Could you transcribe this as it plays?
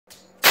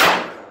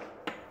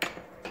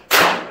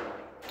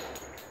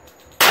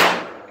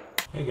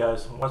Hey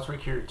guys, Westwick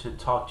here to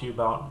talk to you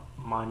about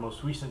my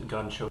most recent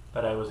gun show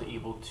that I was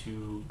able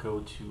to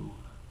go to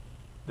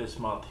this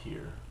month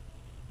here.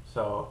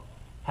 So,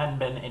 hadn't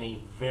been in a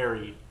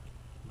very,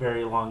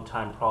 very long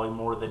time, probably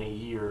more than a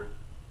year,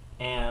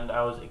 and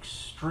I was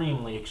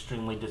extremely,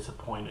 extremely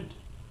disappointed.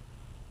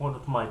 Went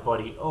with my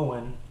buddy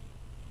Owen,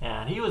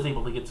 and he was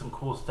able to get some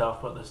cool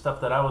stuff, but the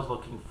stuff that I was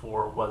looking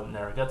for wasn't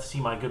there. I got to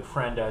see my good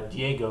friend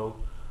Diego,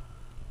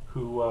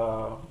 who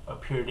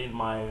appeared in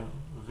my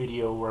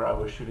video where I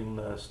was shooting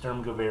the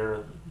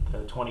Sturmgewehr, the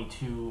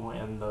 22,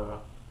 and the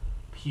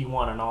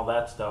P1 and all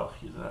that stuff.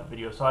 He's in that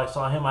video. So I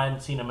saw him. I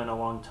hadn't seen him in a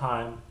long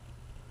time.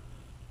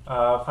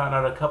 Found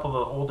out a couple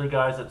of the older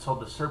guys that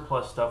sold the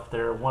surplus stuff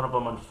there. One of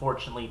them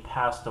unfortunately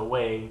passed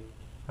away.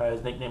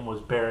 His nickname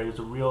was Barry. He was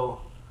a real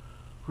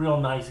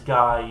nice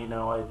guy. You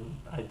know,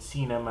 I'd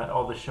seen him at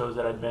all the shows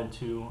that I'd been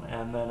to.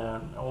 And then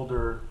an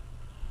older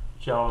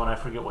gentleman, I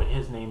forget what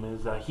his name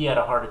is, he had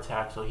a heart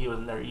attack, so he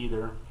wasn't there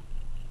either.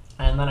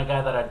 And then a guy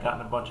that I'd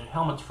gotten a bunch of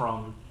helmets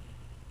from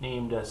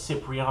named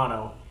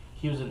Cipriano,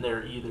 he wasn't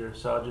there either.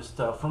 So just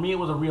for me, it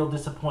was a real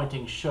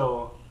disappointing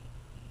show.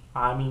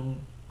 I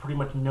mean, pretty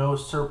much no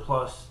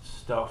surplus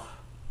stuff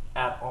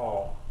at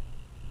all.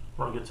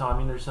 I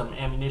mean, there's some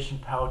ammunition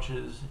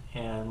pouches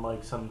and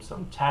like some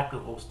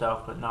tactical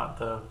stuff, but not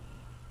the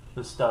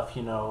stuff,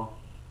 you know,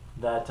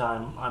 that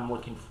I'm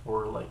looking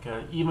for. Like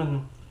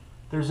even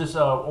there's this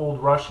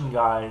old Russian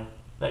guy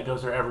that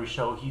goes there every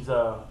show. He's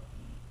a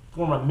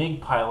former MiG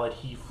pilot.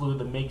 He flew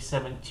the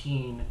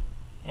MiG-17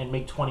 and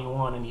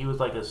MiG-21, and he was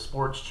like a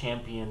sports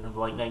champion of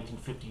like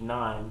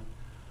 1959.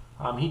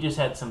 He just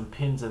had some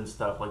pins and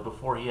stuff. Like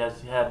before, he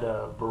had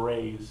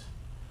berets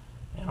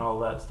and all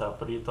that stuff.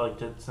 But he like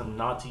did some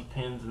Nazi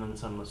pins and then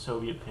some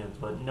Soviet pins,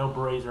 but no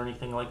berets or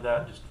anything like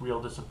that. Just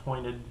real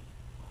disappointed.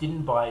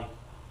 Didn't buy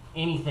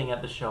anything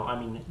at the show. I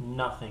mean,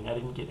 nothing. I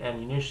didn't get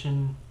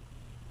ammunition.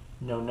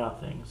 No,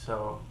 nothing.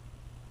 So,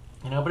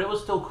 you know, but it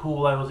was still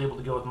cool. I was able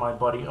to go with my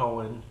buddy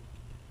Owen,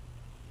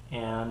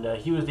 and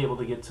he was able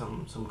to get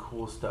some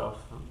cool stuff.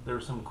 There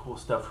was some cool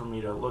stuff for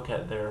me to look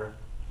at there.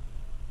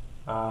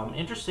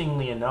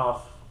 Interestingly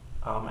enough,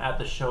 at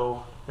the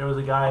show, there was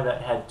a guy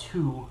that had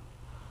two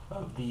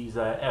of these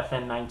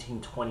FN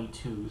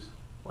 1922s,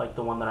 like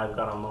the one that I've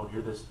got on loan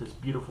here. This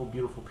beautiful,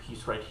 beautiful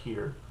piece right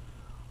here.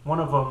 One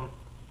of them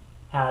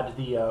had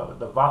the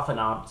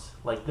Waffenamts,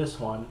 like this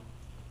one,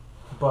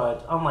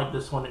 but unlike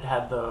this one, it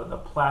had the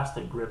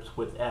plastic grips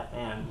with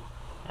FN,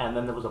 and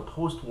then there was a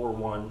post-war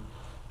one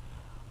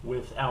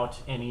without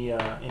any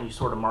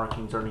sort of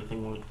markings or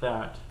anything like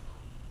that.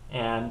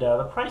 And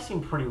the price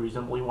seemed pretty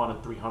reasonable. He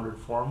wanted $300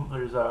 for them.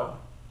 There's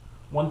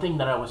one thing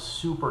that I was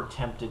super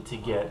tempted to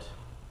get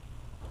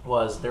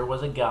was there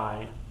was a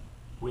guy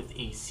with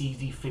a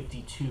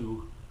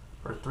CZ52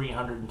 for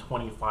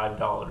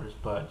 $325,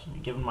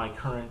 but given my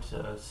current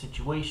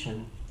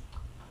situation,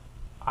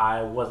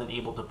 I wasn't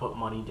able to put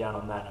money down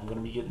on that. I'm going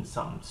to be getting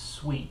something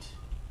sweet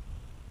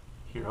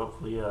here,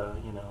 hopefully,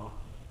 you know,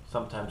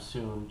 sometime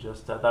soon.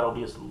 Just that'll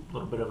be a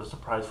little bit of a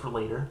surprise for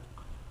later.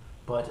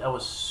 But I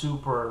was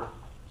super,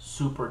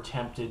 super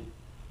tempted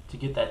to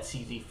get that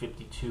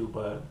CZ52,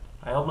 but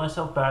I held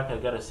myself back. I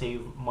got to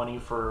save money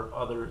for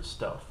other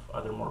stuff,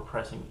 other more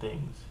pressing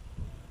things.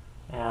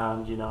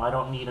 And, you know, I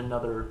don't need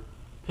another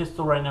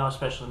pistol right now,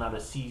 especially not a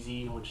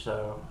CZ, which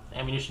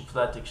ammunition for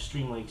that's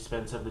extremely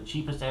expensive. The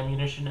cheapest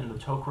ammunition in the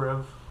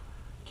Tokarev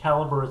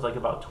caliber is like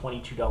about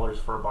 $22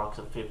 for a box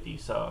of 50,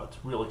 so it's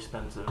real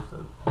expensive.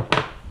 So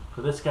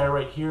for this guy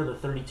right here, the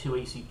 32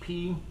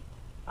 ACP,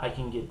 I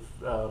can get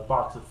a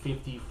box of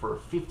 50 for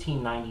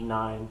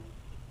 $15.99,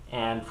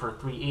 and for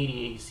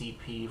 380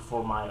 ACP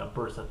for my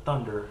Bertha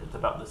Thunder, it's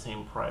about the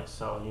same price.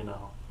 So, you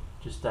know,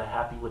 just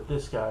happy with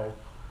this guy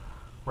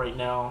right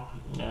now,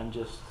 and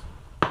just,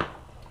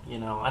 you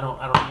know, I don't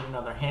need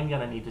another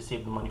handgun. I need to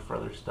save the money for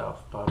other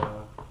stuff. But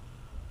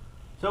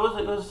so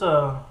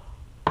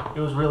it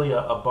was really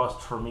a bust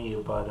for me.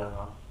 But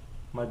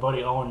my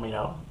buddy Owen made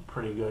out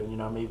pretty good. You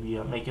know, maybe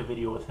make a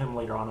video with him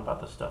later on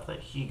about the stuff that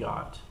he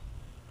got.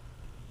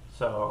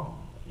 So,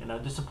 you know,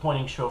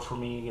 disappointing show for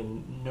me,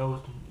 and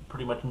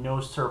pretty much no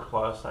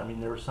surplus. I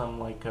mean, there was some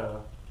like I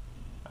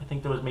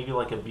think there was maybe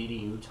like a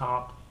BDU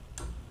top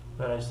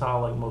that I saw,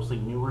 like mostly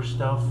newer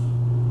stuff.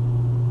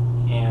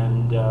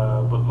 And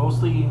but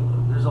mostly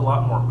there's a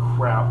lot more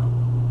crap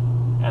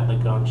at the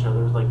gun show.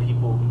 There's like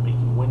people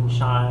making wind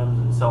chimes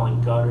and selling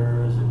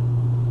gutters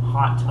and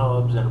hot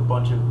tubs and a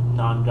bunch of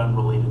non-gun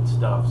related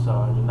stuff. So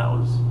I mean,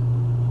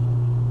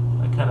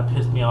 that kind of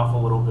pissed me off a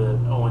little bit.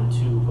 Owen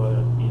too, but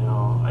you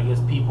know, I guess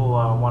people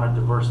want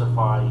to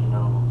diversify. You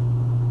know,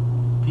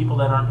 people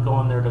that aren't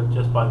going there to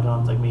just buy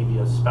guns, like maybe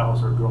a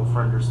spouse or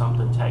girlfriend or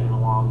something, tagging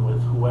along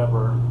with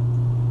whoever.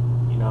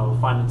 You know,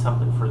 finding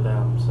something for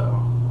them.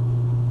 So.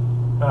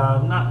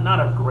 Not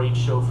a great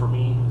show for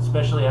me,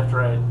 especially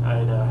after I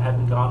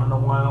hadn't gone in a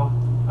while.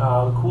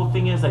 The cool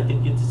thing is I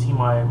did get to see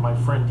my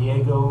friend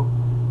Diego,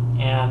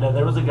 and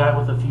there was a guy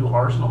with a few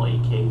Arsenal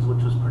AKs,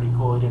 which was pretty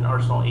cool. He did an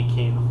Arsenal AK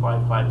in the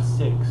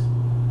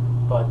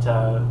 5.56, but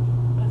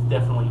it's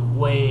definitely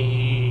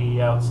way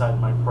definitely outside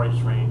my price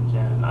range,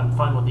 and I'm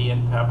fine with the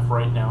NPAP for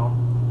right now.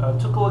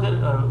 Took a look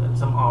at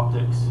some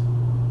optics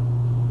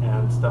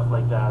and stuff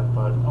like that,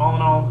 but all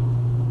in all,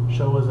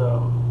 show was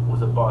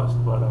a bust.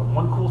 But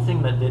one cool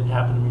thing that did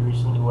happen to me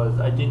recently was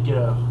I did get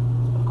a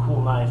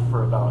cool knife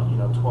for about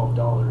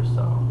 $12.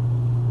 So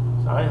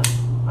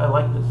I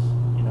like this.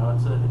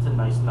 It's a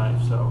nice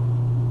knife. So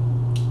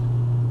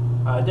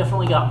I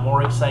definitely got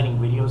more exciting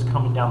videos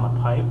coming down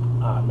the pipe.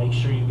 Make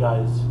sure you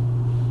guys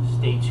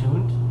stay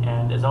tuned,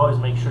 and as always,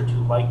 make sure to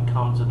like,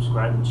 comment,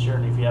 subscribe, and share.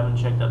 And if you haven't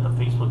checked out the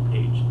Facebook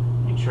page,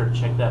 make sure to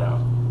check that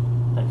out.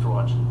 Thanks for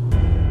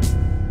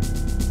watching.